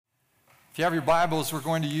If you have your Bibles, we're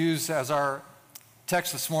going to use as our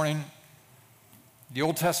text this morning the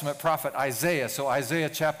Old Testament prophet Isaiah. So Isaiah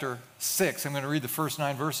chapter 6. I'm going to read the first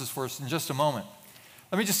 9 verses for us in just a moment.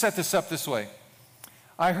 Let me just set this up this way.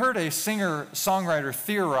 I heard a singer-songwriter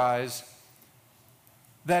theorize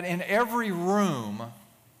that in every room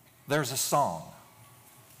there's a song.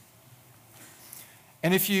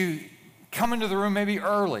 And if you come into the room maybe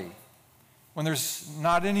early, when there's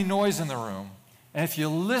not any noise in the room, and if you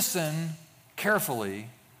listen carefully,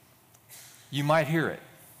 you might hear it.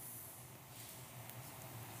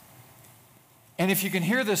 And if you can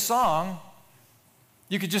hear this song,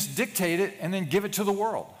 you could just dictate it and then give it to the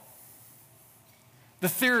world. The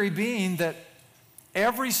theory being that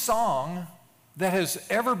every song that has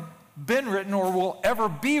ever been written or will ever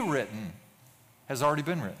be written has already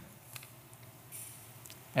been written.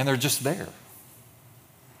 And they're just there,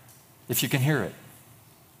 if you can hear it.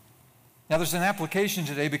 Now, there's an application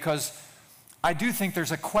today because I do think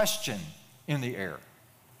there's a question in the air.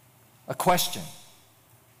 A question.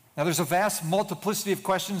 Now, there's a vast multiplicity of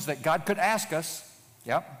questions that God could ask us,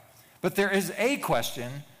 yep. But there is a question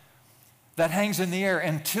that hangs in the air.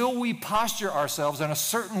 Until we posture ourselves in a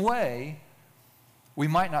certain way, we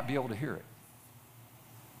might not be able to hear it.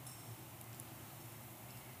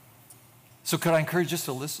 So could I encourage us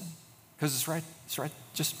to listen? Because it's right,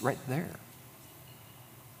 just right there.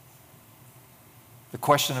 The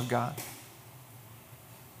question of God.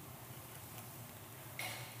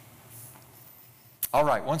 All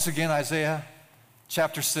right, once again, Isaiah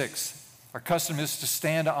chapter 6. Our custom is to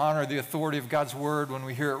stand to honor the authority of God's word when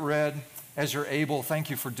we hear it read. As you're able, thank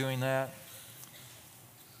you for doing that.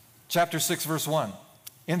 Chapter 6, verse 1.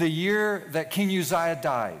 In the year that King Uzziah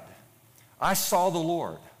died, I saw the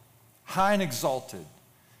Lord, high and exalted,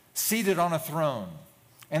 seated on a throne,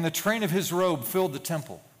 and the train of his robe filled the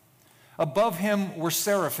temple. Above him were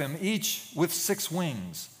seraphim, each with 6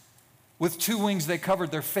 wings. With 2 wings they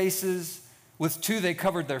covered their faces, with 2 they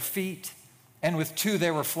covered their feet, and with 2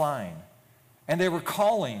 they were flying. And they were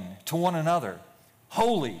calling to one another,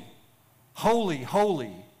 Holy, holy,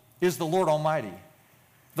 holy is the Lord Almighty.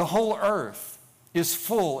 The whole earth is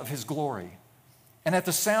full of his glory. And at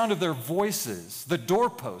the sound of their voices, the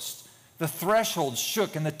doorposts, the threshold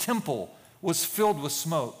shook, and the temple was filled with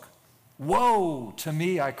smoke. Woe to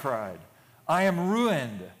me, I cried. I am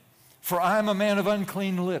ruined, for I am a man of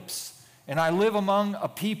unclean lips, and I live among a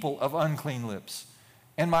people of unclean lips.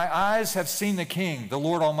 And my eyes have seen the King, the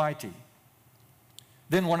Lord Almighty.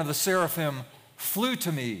 Then one of the seraphim flew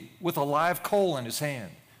to me with a live coal in his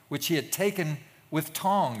hand, which he had taken with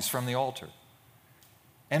tongs from the altar.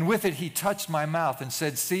 And with it he touched my mouth and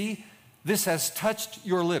said, See, this has touched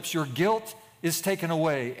your lips. Your guilt is taken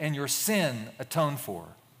away, and your sin atoned for.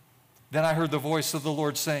 Then I heard the voice of the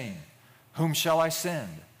Lord saying, Whom shall I send?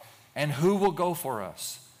 And who will go for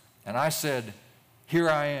us? And I said, Here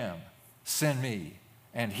I am, send me.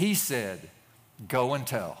 And he said, Go and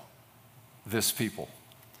tell this people.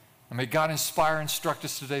 And may God inspire and instruct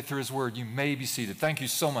us today through his word. You may be seated. Thank you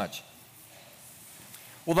so much.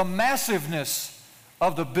 Well, the massiveness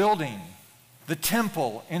of the building, the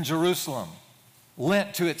temple in Jerusalem,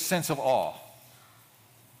 lent to its sense of awe.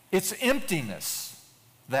 Its emptiness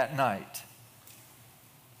that night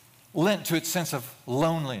lent to its sense of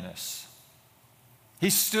loneliness. He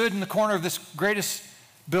stood in the corner of this greatest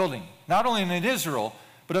building, not only in Israel,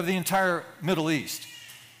 but of the entire Middle East.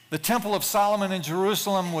 The Temple of Solomon in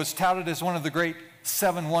Jerusalem was touted as one of the great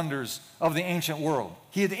 7 wonders of the ancient world.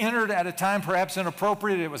 He had entered at a time perhaps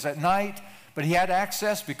inappropriate. It was at night, but he had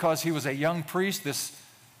access because he was a young priest, this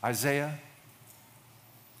Isaiah.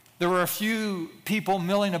 There were a few people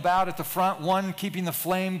milling about at the front, one keeping the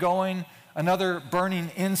flame going, another burning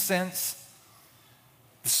incense,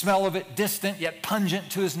 the smell of it distant yet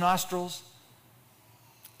pungent to his nostrils.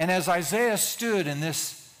 And as Isaiah stood in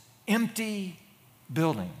this empty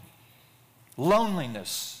building,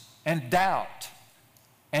 loneliness and doubt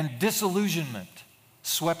and disillusionment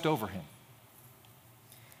swept over him.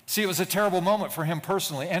 See, it was a terrible moment for him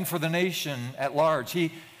personally and for the nation at large.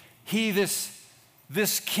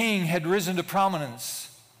 This king had risen to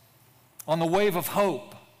prominence on the wave of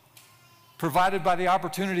hope provided by the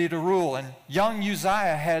opportunity to rule. And young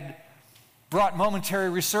Uzziah had brought momentary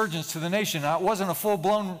resurgence to the nation. Now, it wasn't a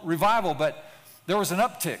full-blown revival, but there was an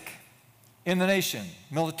uptick in the nation,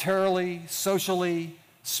 militarily, socially,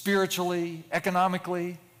 spiritually,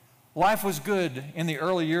 economically. Life was good in the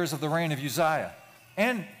early years of the reign of Uzziah.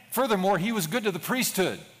 And furthermore, he was good to the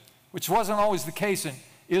priesthood, which wasn't always the case in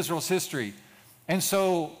Israel's history. And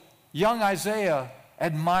so young Isaiah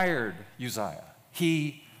admired Uzziah.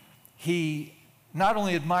 He not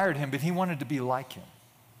only admired him, but he wanted to be like him.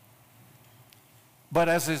 But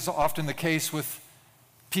as is often the case with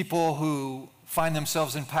people who find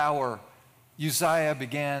themselves in power, Uzziah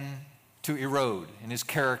began to erode in his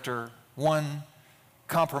character. One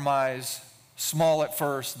compromise, small at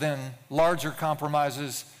first, then larger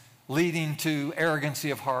compromises leading to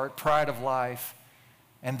arrogancy of heart, pride of life,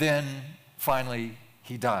 and then finally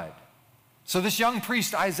he died. So this young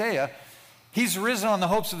priest, Isaiah, he's risen on the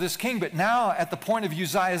hopes of this king, but now at the point of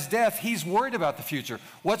Uzziah's death, he's worried about the future.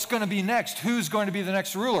 What's going to be next? Who's going to be the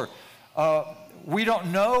next ruler? We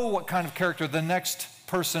don't know what kind of character the next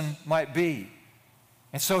person might be.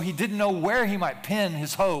 And so he didn't know where he might pin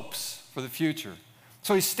his hopes for the future.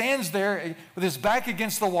 So he stands there with his back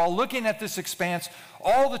against the wall, looking at this expanse,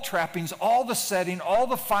 all the trappings, all the setting, all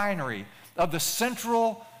the finery of the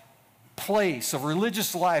central place of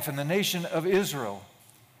religious life in the nation of Israel.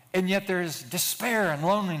 And yet there's despair and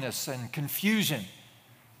loneliness and confusion.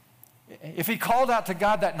 If he called out to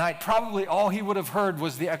God that night, probably all he would have heard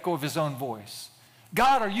was the echo of his own voice.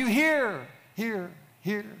 God, are you here? Here,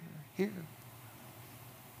 here, here.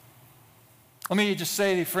 Let me just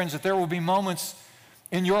say to you, friends, that there will be moments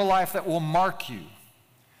in your life that will mark you.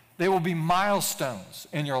 They will be milestones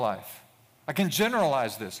in your life. I can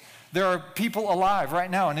generalize this. There are people alive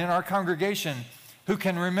right now and in our congregation who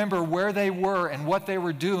can remember where they were and what they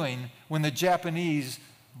were doing when the Japanese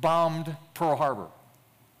bombed Pearl Harbor.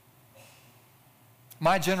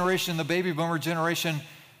 My generation, the baby boomer generation,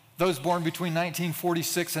 those born between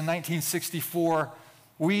 1946 and 1964,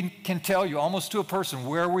 we can tell you almost to a person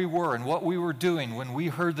where we were and what we were doing when we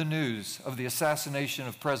heard the news of the assassination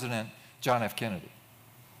of President John F. Kennedy.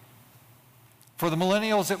 For the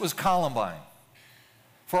millennials, it was Columbine.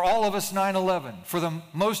 For all of us, 9/11. For the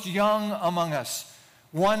most young among us,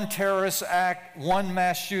 one terrorist act, one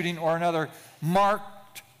mass shooting or another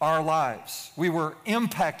marked our lives. We were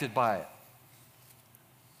impacted by it.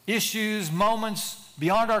 Issues, moments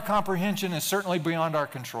beyond our comprehension and certainly beyond our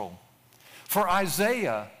control. For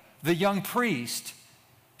Isaiah, the young priest,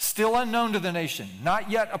 still unknown to the nation,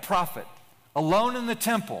 not yet a prophet, alone in the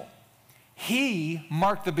temple, he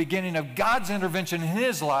marked the beginning of God's intervention in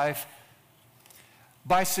his life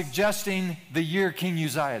by suggesting the year King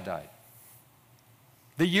Uzziah died.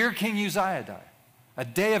 The year King Uzziah died. A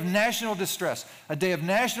day of national distress, a day of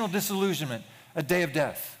national disillusionment, a day of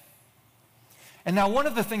death. And now one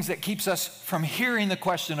of the things that keeps us from hearing the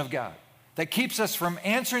question of God, that keeps us from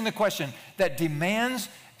answering the question that demands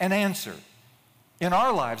an answer in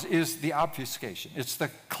our lives is the obfuscation. It's the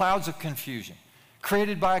clouds of confusion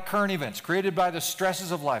created by current events, created by the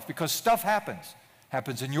stresses of life, because stuff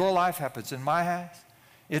happens in your life, happens in my house.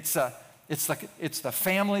 It's the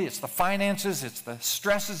family, it's the finances, it's the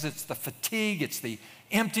stresses, it's the fatigue, it's the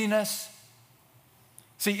emptiness.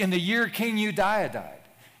 See, in the year King Uzziah died,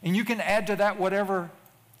 and you can add to that whatever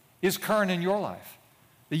is current in your life.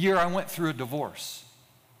 The year I went through a divorce.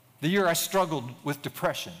 The year I struggled with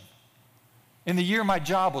depression. In the year my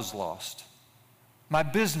job was lost. My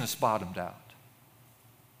business bottomed out.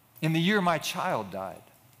 In the year my child died.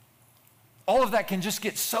 All of that can just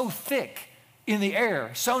get so thick in the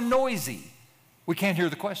air, so noisy, we can't hear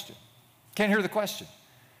the question. Can't hear the question.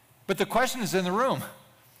 But the question is in the room.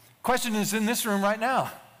 The question is in this room right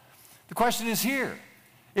now. The question is here.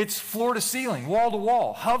 It's floor to ceiling, wall to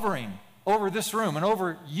wall, hovering over this room and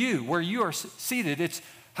over you, where you are seated. It's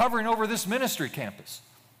hovering over this ministry campus.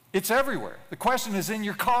 It's everywhere. The question is in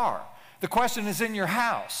your car. The question is in your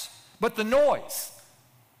house. But the noise,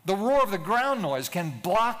 the roar of the ground noise can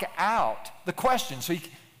block out the question, so you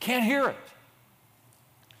can't hear it.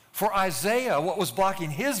 For Isaiah, what was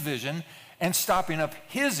blocking his vision and stopping up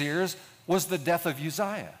his ears was the death of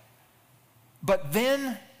Uzziah. But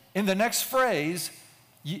then, in the next phrase,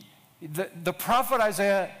 the prophet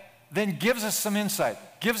Isaiah then gives us some insight,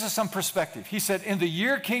 gives us some perspective. He said, in the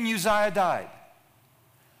year King Uzziah died,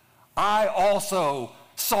 I also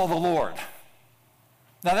saw the Lord.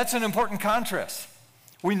 Now that's an important contrast.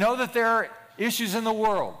 We know that there are issues in the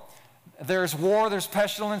world. There's war, there's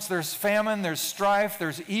pestilence, there's famine, there's strife,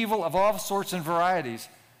 there's evil of all sorts and varieties.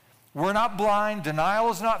 We're not blind.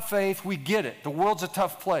 Denial is not faith. We get it. The world's a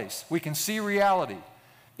tough place. We can see reality.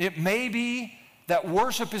 It may be that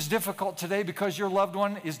worship is difficult today because your loved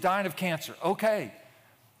one is dying of cancer. Okay.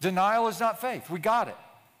 Denial is not faith. We got it.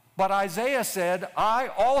 But Isaiah said, I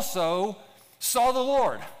also saw the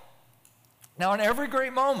Lord. Now, in every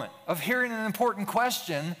great moment of hearing an important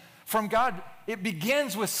question from God, it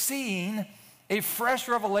begins with seeing a fresh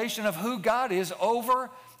revelation of who God is over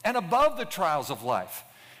and above the trials of life.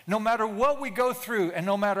 No matter what we go through, and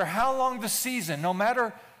no matter how long the season, no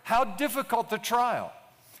matter how difficult the trial,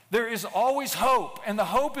 there is always hope, and the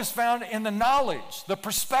hope is found in the knowledge, the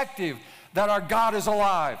perspective, that our God is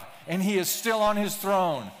alive and He is still on His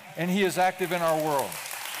throne and He is active in our world.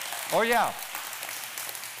 Oh yeah.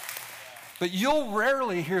 But you'll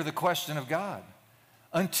rarely hear the question of God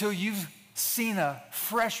until you've seen a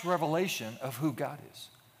fresh revelation of who God is.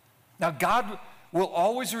 Now, God will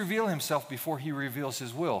always reveal Himself before He reveals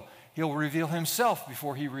His will. He'll reveal Himself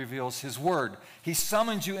before He reveals His word. He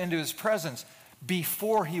summons you into His presence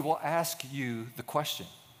before He will ask you the question.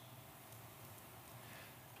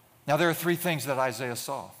 Now, there are three things that Isaiah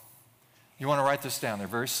saw. You want to write this down. They're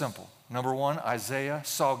very simple. Number one, Isaiah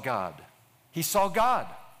saw God. He saw God.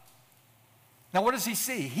 Now, what does he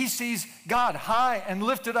see? He sees God high and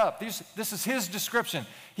lifted up. This is his description.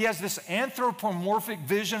 He has this anthropomorphic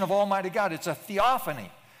vision of Almighty God. It's a theophany.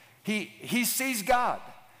 He sees God.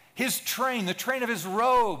 His train, the train of his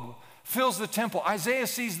robe, fills the temple. Isaiah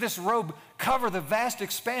sees this robe cover the vast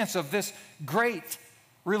expanse of this great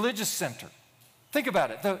religious center. Think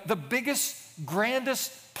about it. The biggest,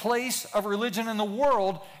 grandest place of religion in the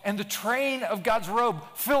world, and the train of God's robe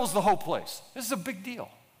fills the whole place. This is a big deal.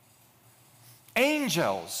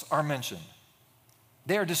 Angels are mentioned.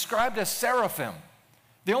 They are described as seraphim.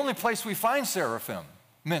 The only place we find seraphim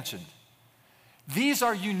mentioned. These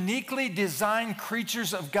are uniquely designed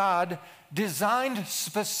creatures of God, designed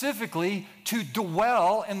specifically to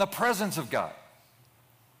dwell in the presence of God.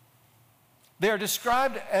 They are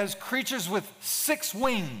described as creatures with 6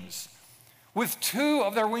 wings. With 2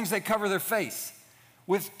 of their wings, they cover their face.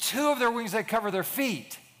 With 2 of their wings, they cover their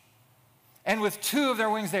feet. And with 2 of their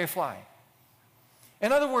wings, they fly.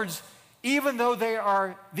 In other words, even though they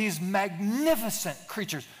are these magnificent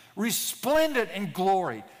creatures, resplendent in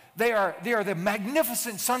glory, they are the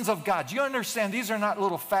magnificent sons of God. Do you understand? These are not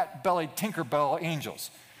little fat-bellied Tinkerbell angels.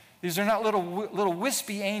 These are not little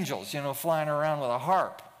wispy angels, flying around with a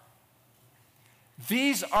harp.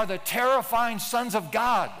 These are the terrifying sons of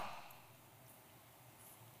God.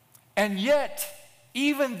 And yet,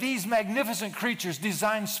 even these magnificent creatures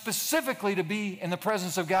designed specifically to be in the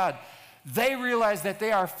presence of God, they realize that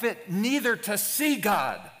they are fit neither to see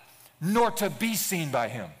God nor to be seen by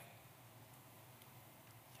Him.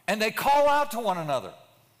 And they call out to one another,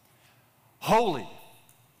 holy.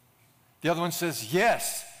 The other one says,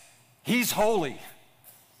 yes, He's holy.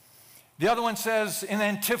 The other one says in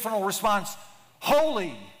antiphonal response,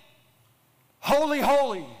 holy, holy,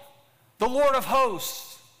 holy, the Lord of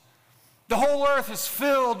hosts. The whole earth is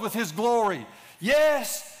filled with His glory.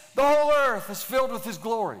 Yes, the whole earth is filled with His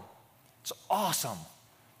glory. It's awesome.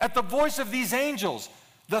 At the voice of these angels,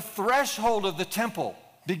 the threshold of the temple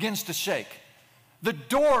begins to shake. The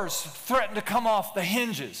doors threaten to come off the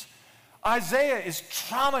hinges. Isaiah is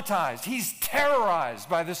traumatized. He's terrorized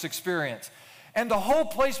by this experience. And the whole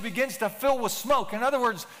place begins to fill with smoke. In other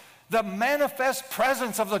words, the manifest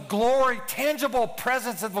presence of the glory, tangible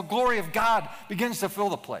presence of the glory of God begins to fill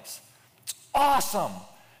the place. It's awesome.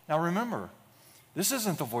 Now remember, this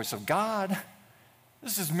isn't the voice of God.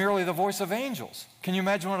 This is merely the voice of angels. Can you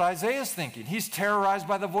imagine what Isaiah is thinking? He's terrorized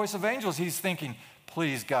by the voice of angels. He's thinking,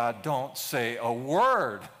 please, God, don't say a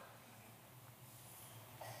word.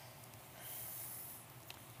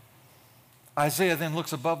 Isaiah then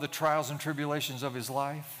looks above the trials and tribulations of his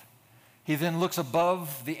life. He then looks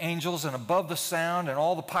above the angels and above the sound and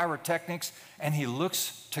all the pyrotechnics, and he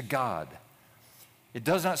looks to God. It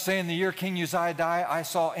does not say in the year King Uzziah died, I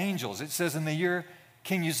saw angels. It says in the year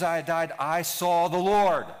King Uzziah died, I saw the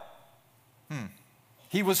Lord.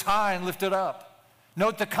 He was high and lifted up.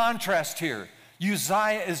 Note the contrast here.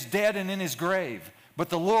 Uzziah is dead and in his grave, but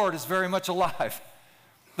the Lord is very much alive.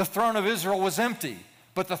 The throne of Israel was empty,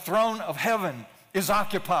 but the throne of heaven is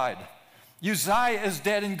occupied. Uzziah is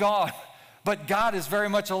dead and gone, but God is very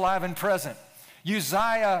much alive and present.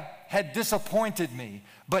 Uzziah had disappointed me,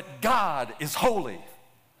 but God is holy.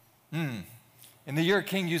 In the year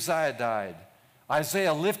King Uzziah died,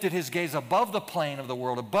 Isaiah lifted his gaze above the plane of the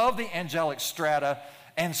world, above the angelic strata,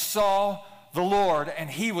 and saw the Lord, and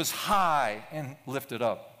He was high and lifted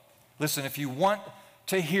up. Listen, if you want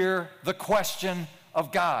to hear the question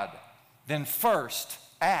of God, then first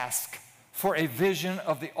ask for a vision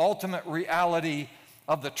of the ultimate reality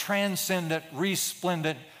of the transcendent,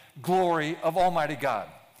 resplendent glory of Almighty God.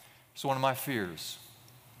 It's one of my fears.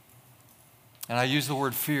 And I use the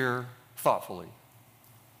word fear thoughtfully.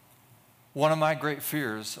 One of my great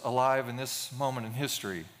fears alive in this moment in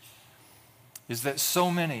history is that so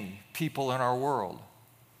many people in our world,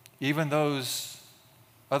 even those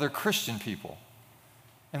other Christian people,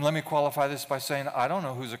 and let me qualify this by saying I don't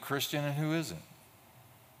know who's a Christian and who isn't.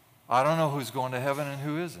 I don't know who's going to heaven and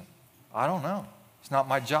who isn't. I don't know. It's not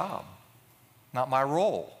my job, not my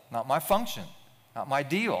role, not my function, not my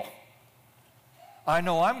deal. I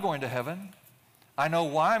know I'm going to heaven. I know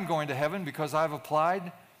why I'm going to heaven, because I've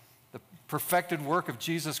applied the perfected work of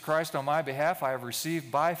Jesus Christ on my behalf. I have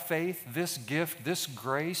received by faith this gift, this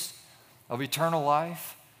grace of eternal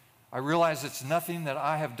life. I realize it's nothing that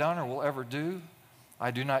I have done or will ever do.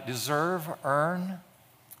 I do not deserve, earn,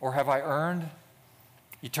 or have I earned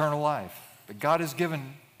eternal life. But God has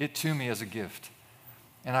given it to me as a gift,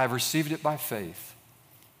 and I've received it by faith.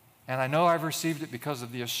 And I know I've received it because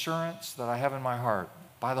of the assurance that I have in my heart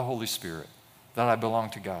by the Holy Spirit that I belong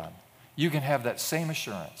to God. You can have that same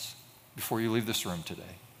assurance before you leave this room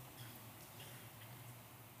today.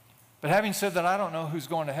 But having said that, I don't know who's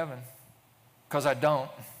going to heaven, because I don't.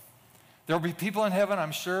 There will be people in heaven,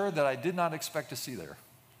 I'm sure, that I did not expect to see there.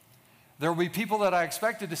 There will be people that I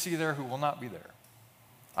expected to see there who will not be there,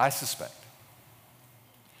 I suspect.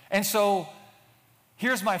 And so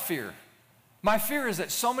here's my fear. My fear is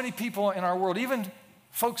that so many people in our world, even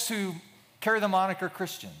folks who carry the moniker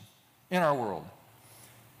Christian in our world,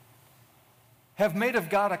 have made of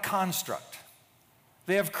God a construct.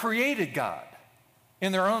 They have created God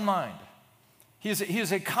in their own mind. He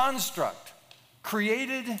is a construct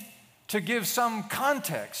created to give some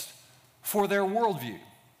context for their worldview,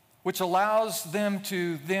 which allows them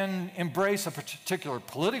to then embrace a particular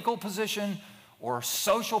political position or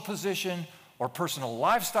social position or personal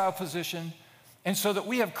lifestyle position. And so that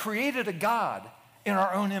we have created a God in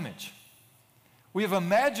our own image. We have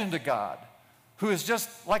imagined a God who is just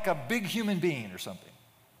like a big human being or something.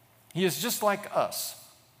 He is just like us.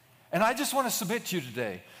 And I just want to submit to you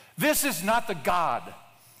today, this is not the God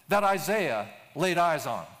that Isaiah laid eyes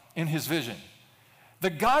on in his vision. The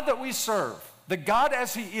God that we serve, the God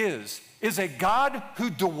as he is a God who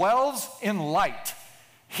dwells in light.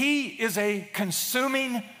 He is a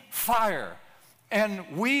consuming fire.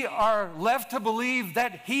 And we are left to believe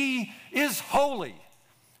that he is holy,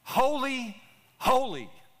 holy, holy.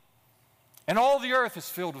 And all the earth is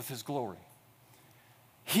filled with his glory.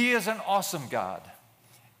 He is an awesome God,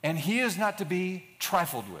 and he is not to be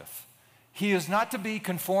trifled with. He is not to be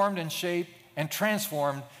conformed and shaped and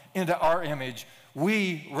transformed into our image.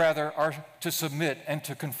 We, rather, are to submit and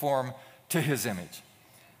to conform to his image.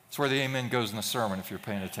 That's where the amen goes in the sermon, if you're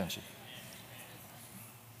paying attention.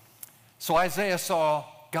 So Isaiah saw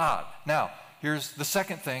God. Now, here's the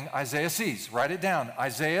second thing Isaiah sees. Write it down.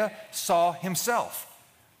 Isaiah saw himself.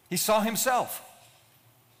 He saw himself.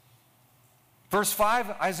 Verse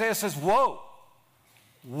 5, Isaiah says, woe,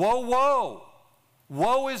 woe, woe,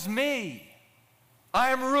 woe is me.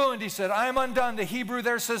 I am ruined, he said. I am undone. The Hebrew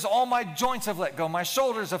there says, all my joints have let go. My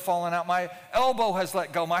shoulders have fallen out. My elbow has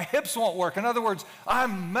let go. My hips won't work. In other words,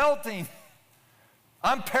 I'm melting.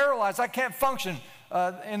 I'm paralyzed. I can't function.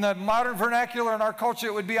 In the modern vernacular in our culture,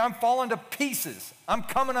 it would be, I'm falling to pieces. I'm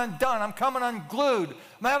coming undone. I'm coming unglued.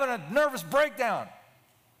 I'm having a nervous breakdown.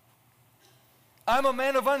 I'm a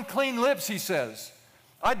man of unclean lips, he says.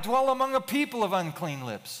 I dwell among a people of unclean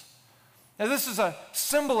lips. Now, this is a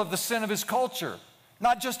symbol of the sin of his culture,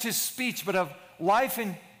 not just his speech, but of life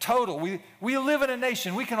in total. We live in a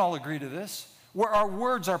nation, we can all agree to this, where our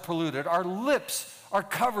words are polluted, our lips are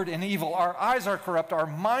covered in evil, our eyes are corrupt, our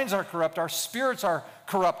minds are corrupt, our spirits are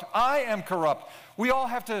corrupt. I am corrupt. We all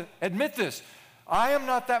have to admit this. I am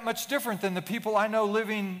not that much different than the people I know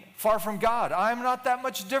living far from God. I am not that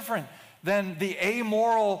much different than the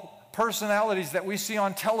amoral personalities that we see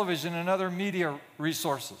on television and other media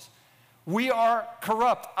resources. We are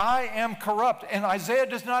corrupt. I am corrupt. And Isaiah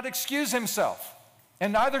does not excuse himself,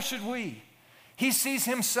 and neither should we. He sees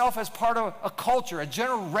himself as part of a culture, a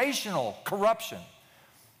generational corruption.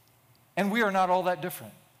 And we are not all that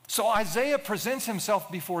different. So Isaiah presents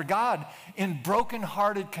himself before God in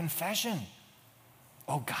brokenhearted confession.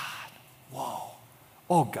 Oh God, whoa,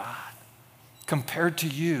 oh God, compared to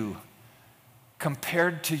you,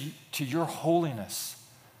 compared to your holiness,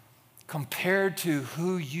 compared to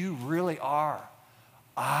who you really are,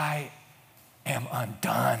 I am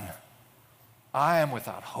undone. I am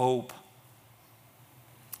without hope.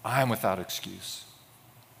 I am without excuse.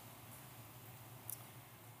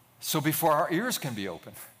 So before our ears can be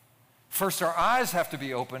open, first our eyes have to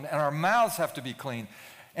be open and our mouths have to be clean.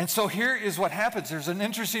 And so here is what happens. There's an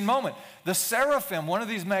interesting moment. The seraphim, one of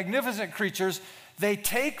these magnificent creatures, they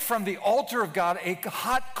take from the altar of God a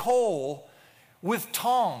hot coal with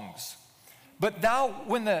tongs. But now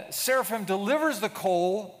when the seraphim delivers the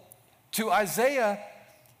coal to Isaiah,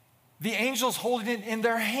 the angel's holding it in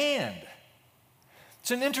their hand.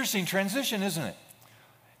 It's an interesting transition, isn't it?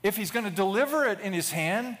 If he's going to deliver it in his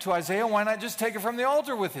hand to Isaiah, why not just take it from the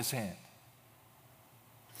altar with his hand?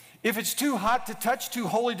 If it's too hot to touch, too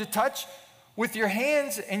holy to touch, with your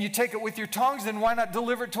hands and you take it with your tongs, then why not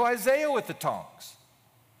deliver it to Isaiah with the tongs?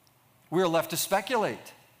 We're left to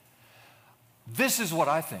speculate. This is what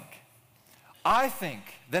I think. I think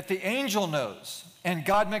that the angel knows, and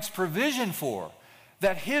God makes provision for,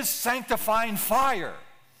 that his sanctifying fire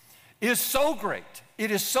is so great,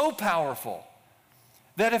 it is so powerful,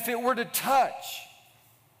 that if it were to touch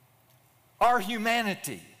our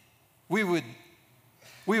humanity, we would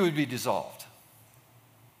be dissolved.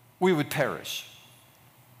 We would perish.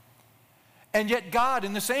 And yet God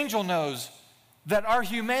and this angel knows that our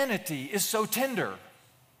humanity is so tender,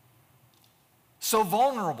 so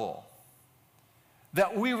vulnerable,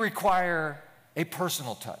 that we require a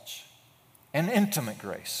personal touch, an intimate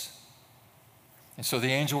grace. And so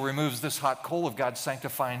the angel removes this hot coal of God's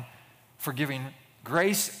sanctifying, forgiving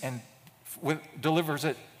grace and delivers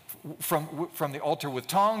it from the altar with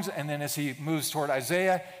tongs, and then as he moves toward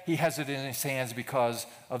Isaiah, he has it in his hands because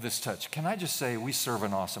of this touch. Can I just say, we serve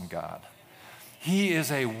an awesome God. He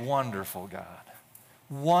is a wonderful God.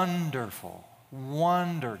 Wonderful,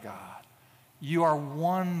 wonder God. You are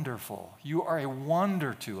wonderful. You are a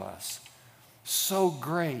wonder to us. So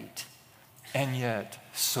great, and yet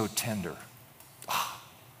so tender. Ah.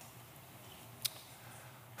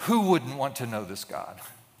 Who wouldn't want to know this God?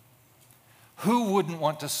 Who wouldn't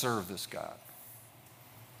want to serve this God?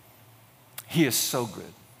 He is so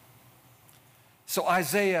good. So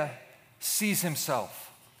Isaiah sees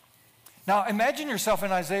himself. Now imagine yourself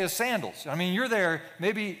in Isaiah's sandals. I mean, you're there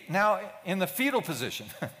maybe now in the fetal position,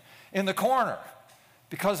 in the corner,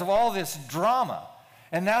 because of all this drama.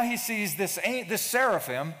 And now he sees this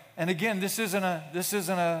seraphim, and again, this isn't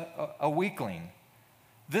a weakling.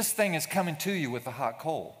 This thing is coming to you with a hot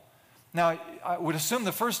coal. Now, I would assume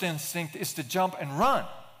the first instinct is to jump and run.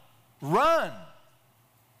 Run!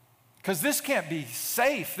 Because this can't be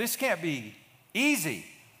safe. This can't be easy.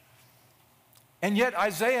 And yet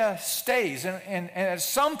Isaiah stays, and at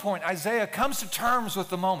some point Isaiah comes to terms with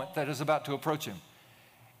the moment that is about to approach him.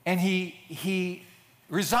 And he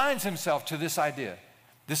resigns himself to this idea.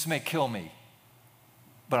 This may kill me,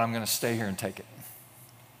 but I'm going to stay here and take it.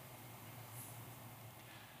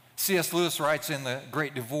 C.S. Lewis writes in The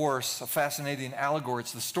Great Divorce, a fascinating allegory.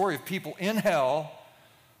 It's the story of people in hell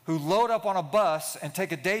who load up on a bus and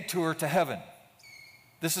take a day tour to heaven.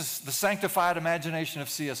 This is the sanctified imagination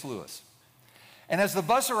of C.S. Lewis. And as the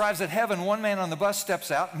bus arrives at heaven, one man on the bus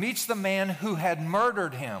steps out, meets the man who had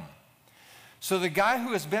murdered him. So the guy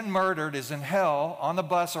who has been murdered is in hell on the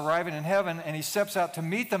bus arriving in heaven, and he steps out to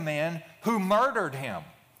meet the man who murdered him,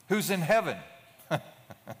 who's in heaven.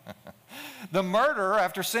 The murderer,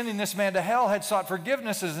 after sending this man to hell, had sought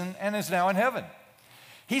forgiveness and is now in heaven.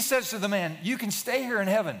 He says to the man, you can stay here in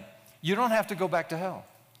heaven. You don't have to go back to hell.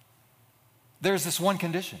 There's this one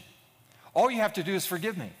condition. All you have to do is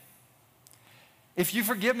forgive me. If you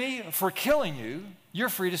forgive me for killing you, you're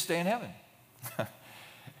free to stay in heaven.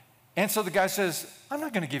 And so the guy says, I'm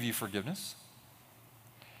not going to give you forgiveness.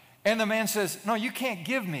 And the man says, no, you can't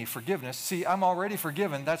give me forgiveness. See, I'm already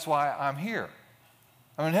forgiven. That's why I'm here.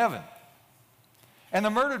 I'm in heaven. And the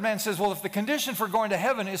murdered man says, well, if the condition for going to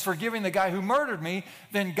heaven is forgiving the guy who murdered me,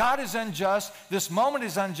 then God is unjust, this moment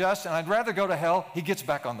is unjust, and I'd rather go to hell. He gets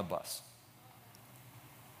back on the bus.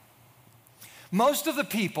 Most of the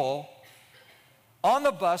people on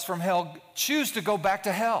the bus from hell choose to go back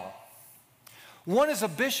to hell. One is a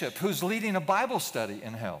bishop who's leading a Bible study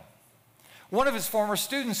in hell. One of his former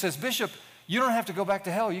students says, Bishop, you don't have to go back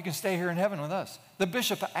to hell. You can stay here in heaven with us. The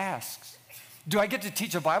bishop asks, do I get to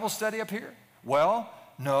teach a Bible study up here? Well,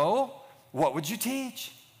 no. What would you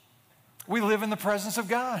teach? We live in the presence of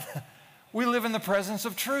God. We live in the presence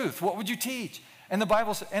of truth. What would you teach? And the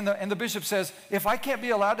Bible and the bishop says, if I can't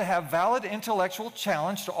be allowed to have valid intellectual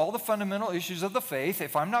challenge to all the fundamental issues of the faith,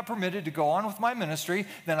 if I'm not permitted to go on with my ministry,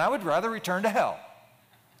 then I would rather return to hell.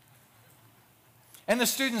 And the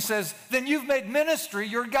student says, then you've made ministry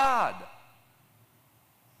your God.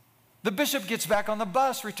 The bishop gets back on the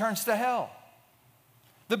bus, returns to hell.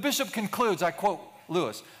 The bishop concludes, I quote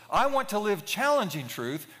Lewis, I want to live challenging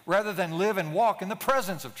truth rather than live and walk in the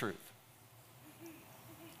presence of truth.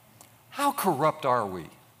 How corrupt are we?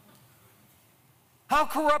 How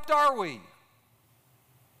corrupt are we?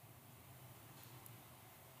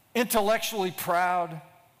 Intellectually proud,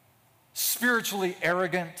 spiritually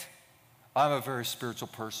arrogant. I'm a very spiritual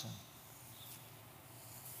person.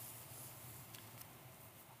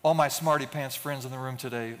 All my smarty pants friends in the room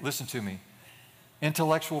today, listen to me.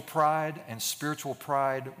 Intellectual pride and spiritual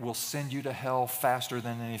pride will send you to hell faster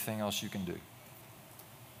than anything else you can do.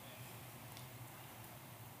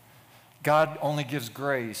 God only gives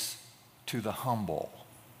grace to the humble.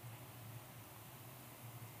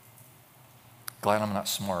 Glad I'm not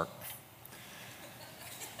smart.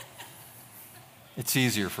 It's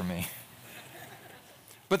easier for me.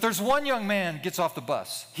 But there's one young man gets off the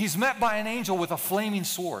bus. He's met by an angel with a flaming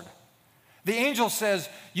sword. The angel says,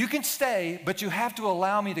 you can stay, but you have to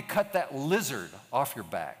allow me to cut that lizard off your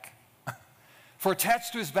back. For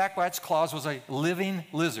attached to his back by its claws was a living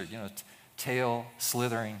lizard, tail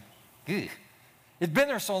slithering. Eugh. It'd been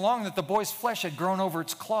there so long that the boy's flesh had grown over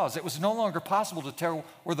its claws. It was no longer possible to tell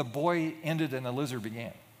where the boy ended and the lizard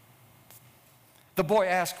began. The boy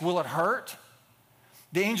asked, will it hurt?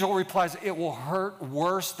 The angel replies, it will hurt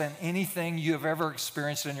worse than anything you have ever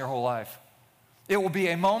experienced in your whole life. It will be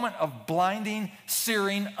a moment of blinding,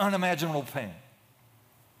 searing, unimaginable pain.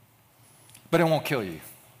 But it won't kill you.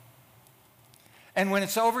 And when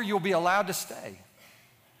it's over, you'll be allowed to stay.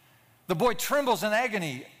 The boy trembles in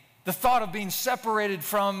agony. The thought of being separated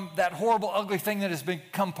from that horrible, ugly thing that has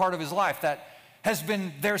become part of his life, that has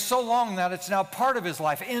been there so long that it's now part of his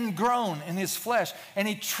life, ingrown in his flesh. And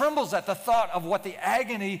he trembles at the thought of what the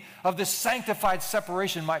agony of this sanctified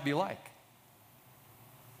separation might be like.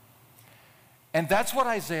 And that's what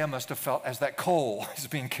Isaiah must have felt as that coal is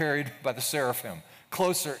being carried by the seraphim,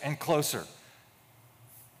 closer and closer.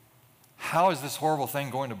 How is this horrible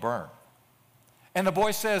thing going to burn? And the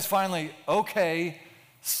boy says finally, okay,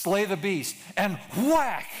 slay the beast. And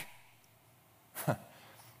whack!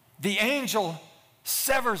 The angel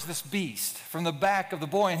severs this beast from the back of the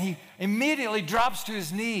boy, and he immediately drops to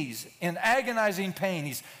his knees in agonizing pain.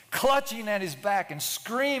 He's clutching at his back and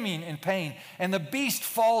screaming in pain, and the beast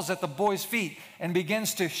falls at the boy's feet and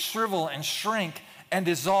begins to shrivel and shrink and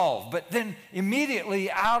dissolve. But then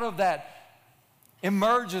immediately out of that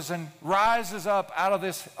emerges and rises up out of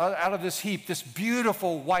this heap, this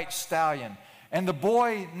beautiful white stallion, and the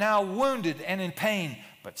boy, now wounded and in pain,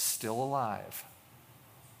 but still alive,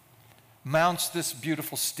 mounts this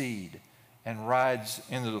beautiful steed and rides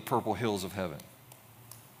into the purple hills of heaven.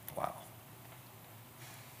 Wow.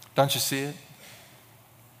 Don't you see it?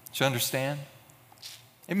 Do you understand?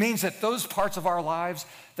 It means that those parts of our lives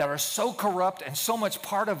that are so corrupt and so much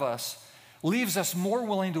part of us leaves us more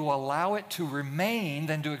willing to allow it to remain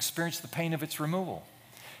than to experience the pain of its removal.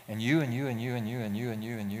 And you and you and you and you and you and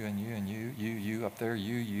you and you and you and you up there,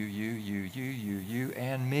 you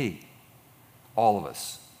and me, all of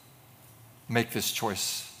us, make this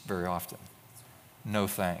choice very often. No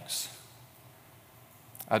thanks.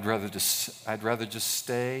 I'd rather just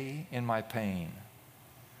stay in my pain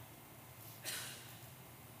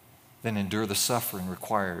than endure the suffering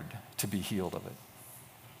required to be healed of it.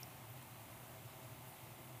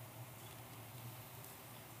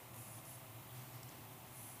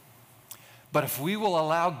 But if we will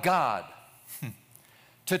allow God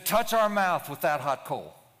to touch our mouth with that hot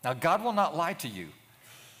coal, now God will not lie to you.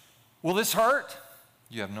 Will this hurt?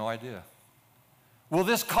 You have no idea. Will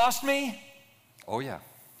this cost me? Oh, yeah.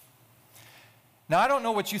 Now, I don't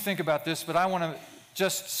know what you think about this, but I want to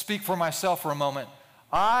just speak for myself for a moment.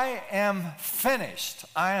 I am finished.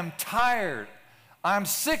 I am tired. I'm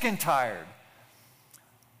sick and tired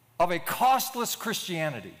of a costless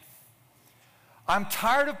Christianity. I'm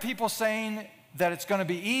tired of people saying that it's going to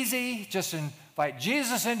be easy. Just invite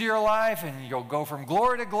Jesus into your life and you'll go from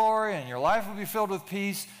glory to glory and your life will be filled with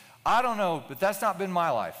peace. I don't know, but that's not been my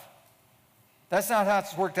life. That's not how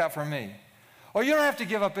it's worked out for me. Oh, you don't have to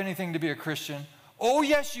give up anything to be a Christian. Oh,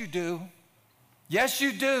 yes, you do. Yes,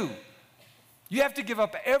 you do. You have to give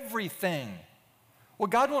up everything. Well,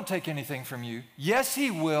 God won't take anything from you. Yes,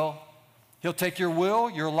 He will. He'll take your will,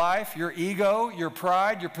 your life, your ego, your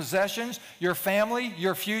pride, your possessions, your family,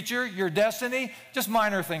 your future, your destiny, just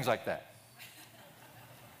minor things like that.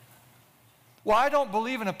 Well, I don't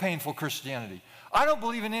believe in a painful Christianity. I don't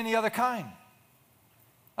believe in any other kind.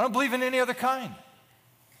 I don't believe in any other kind.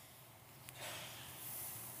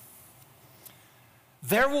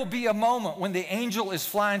 There will be a moment when the angel is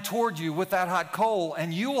flying toward you with that hot coal,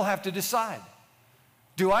 and you will have to decide,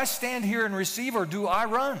 do I stand here and receive or do I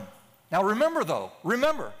run? Now remember though,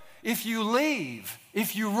 if you leave,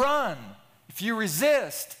 if you run, if you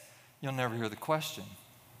resist, you'll never hear the question.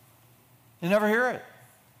 You'll never hear it.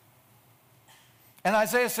 And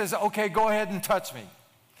Isaiah says, okay, go ahead and touch me.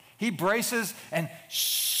 He braces and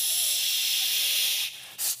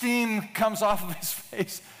steam comes off of his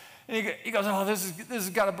face. And he goes, oh, this has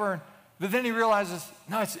got to burn. But then he realizes,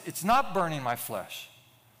 no, it's not burning my flesh.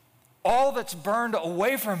 All that's burned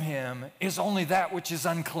away from him is only that which is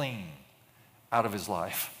unclean out of his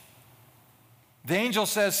life. The angel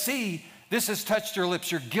says, see, this has touched your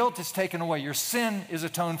lips. Your guilt is taken away. Your sin is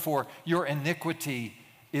atoned for. Your iniquity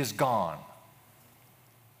is gone.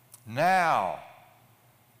 Now,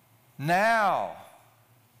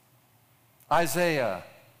 Isaiah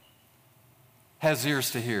has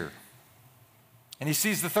ears to hear. And he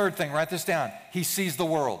sees the third thing. Write this down. He sees the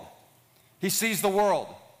world. He sees the world.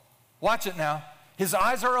 Watch it now. His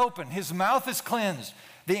eyes are open. His mouth is cleansed.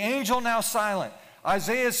 The angel now silent.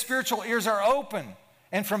 Isaiah's spiritual ears are open.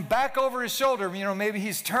 And from back over his shoulder, maybe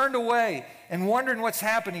he's turned away and wondering what's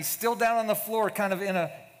happened. He's still down on the floor, kind of in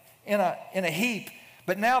a heap.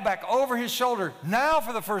 But now back over his shoulder, now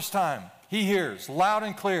for the first time, he hears loud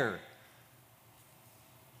and clear.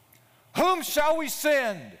 Whom shall we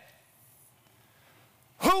send?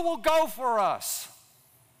 Who will go for us?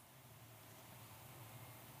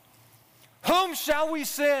 Whom shall we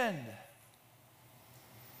send?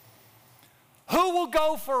 Who will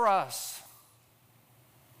go for us?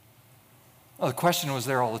 Well, the question was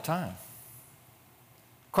there all the time.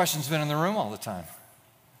 The question's been in the room all the time.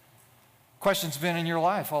 The question's been in your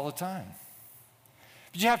life all the time.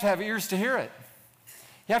 But you have to have ears to hear it.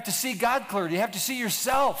 You have to see God clearly. You have to see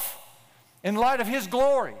yourself in light of His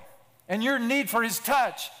glory and your need for His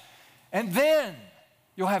touch. And then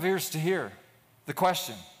you'll have ears to hear the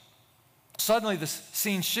question. Suddenly the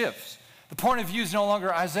scene shifts. The point of view is no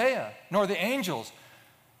longer Isaiah nor the angels.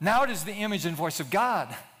 Now it is the image and voice of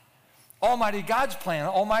God. Almighty God's plan,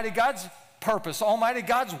 Almighty God's purpose, Almighty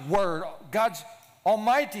God's word, God's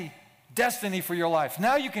almighty destiny for your life.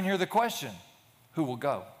 Now you can hear the question, who will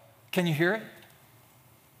go? Can you hear it?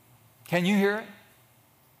 Can you hear it?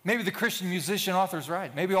 Maybe the Christian musician author's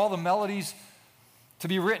right. Maybe all the melodies to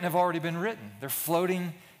be written have already been written. They're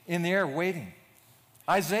floating in the air waiting.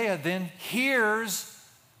 Isaiah then hears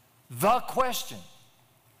the question.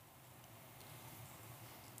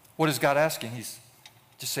 What is God asking? He's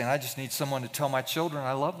just saying, I just need someone to tell my children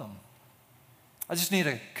I love them. I just need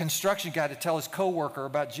a construction guy to tell his coworker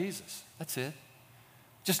about Jesus. That's it.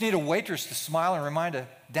 Just need a waitress to smile and remind a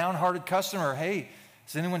downhearted customer, hey,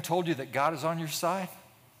 has anyone told you that God is on your side?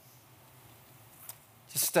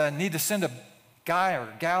 Just need to send a guy or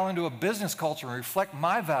gal into a business culture and reflect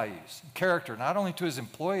my values and character, not only to his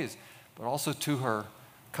employees, but also to her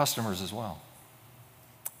customers as well.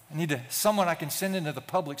 I need someone I can send into the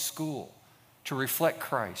public school to reflect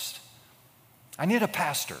Christ. I need a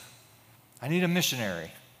pastor. I need a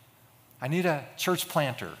missionary. I need a church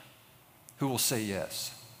planter who will say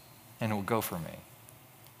yes and will go for me.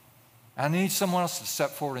 I need someone else to step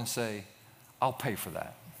forward and say, I'll pay for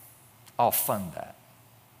that. I'll fund that.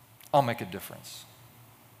 I'll make a difference.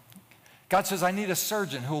 God says, I need a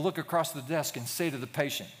surgeon who will look across the desk and say to the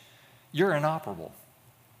patient, you're inoperable.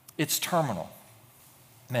 It's terminal.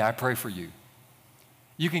 May I pray for you?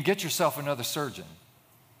 You can get yourself another surgeon.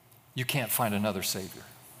 You can't find another Savior.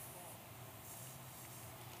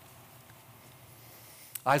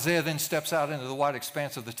 Isaiah then steps out into the wide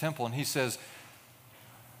expanse of the temple and he says,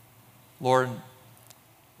 Lord,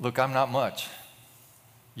 look, I'm not much.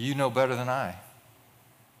 You know better than I.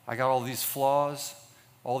 I got all these flaws,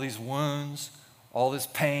 all these wounds, all this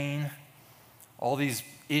pain, all these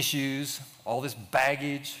issues, all this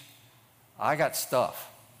baggage. I got stuff.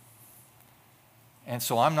 And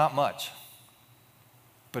so I'm not much.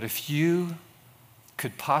 But if you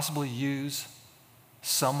could possibly use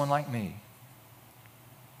someone like me,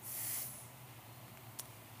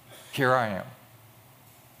 here I am.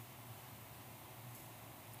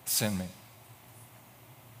 Send me.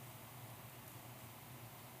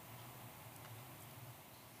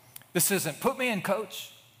 This isn't, put me in,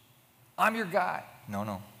 coach. I'm your guy.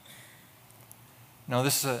 No. No,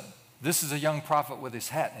 this is a young prophet with his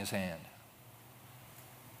hat in his hand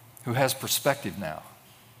who has perspective now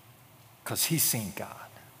because he's seen God.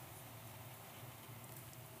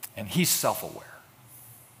 And he's self-aware.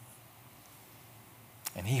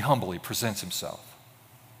 And he humbly presents himself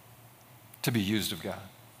to be used of God.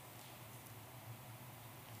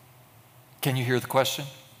 Can you hear the question?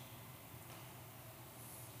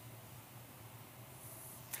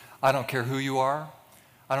 I don't care who you are.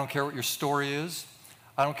 I don't care what your story is.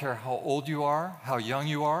 I don't care how old you are, how young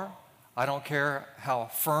you are. I don't care how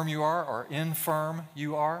firm you are or infirm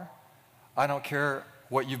you are. I don't care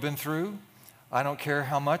what you've been through. I don't care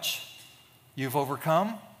how much you've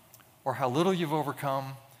overcome or how little you've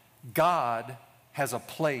overcome. God has a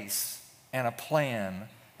place and a plan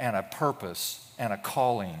and a purpose and a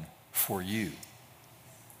calling for you.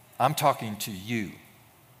 I'm talking to you.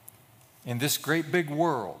 In this great big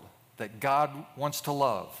world that God wants to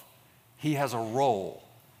love, He has a role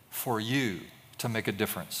for you to make a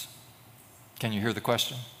difference. Can you hear the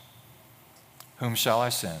question? Whom shall I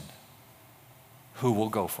send? Who will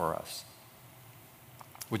go for us?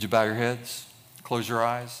 Would you bow your heads? Close your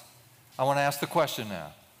eyes? I want to ask the question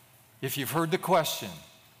now. If you've heard the question,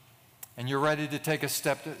 and you're ready to take a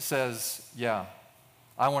step that says, yeah,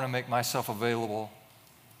 I want to make myself available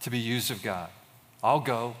to be used of God. I'll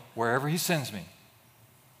go wherever he sends me.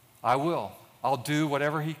 I will. I'll do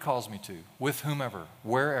whatever he calls me to, with whomever,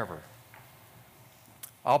 wherever.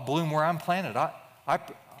 I'll bloom where I'm planted.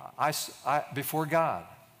 Before God,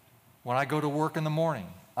 when I go to work in the morning,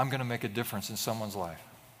 I'm going to make a difference in someone's life.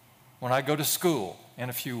 When I go to school in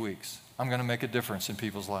a few weeks, I'm going to make a difference in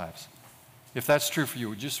people's lives. If that's true for you,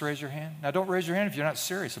 would you just raise your hand? Now, don't raise your hand if you're not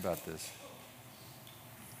serious about this.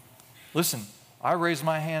 Listen, I raised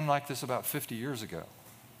my hand like this about 50 years ago.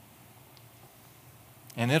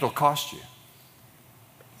 And it'll cost you.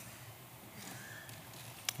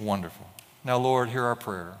 Wonderful. Now, Lord, hear our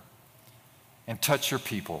prayer and touch your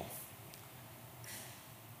people.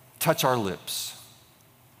 Touch our lips.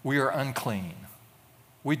 We are unclean.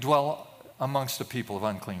 We dwell amongst a people of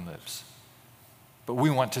unclean lips. But we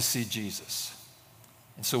want to see Jesus.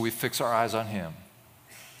 And so we fix our eyes on him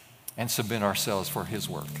and submit ourselves for his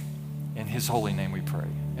work. In his holy name we pray.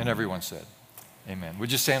 And everyone said, amen.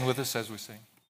 Would you stand with us as we sing?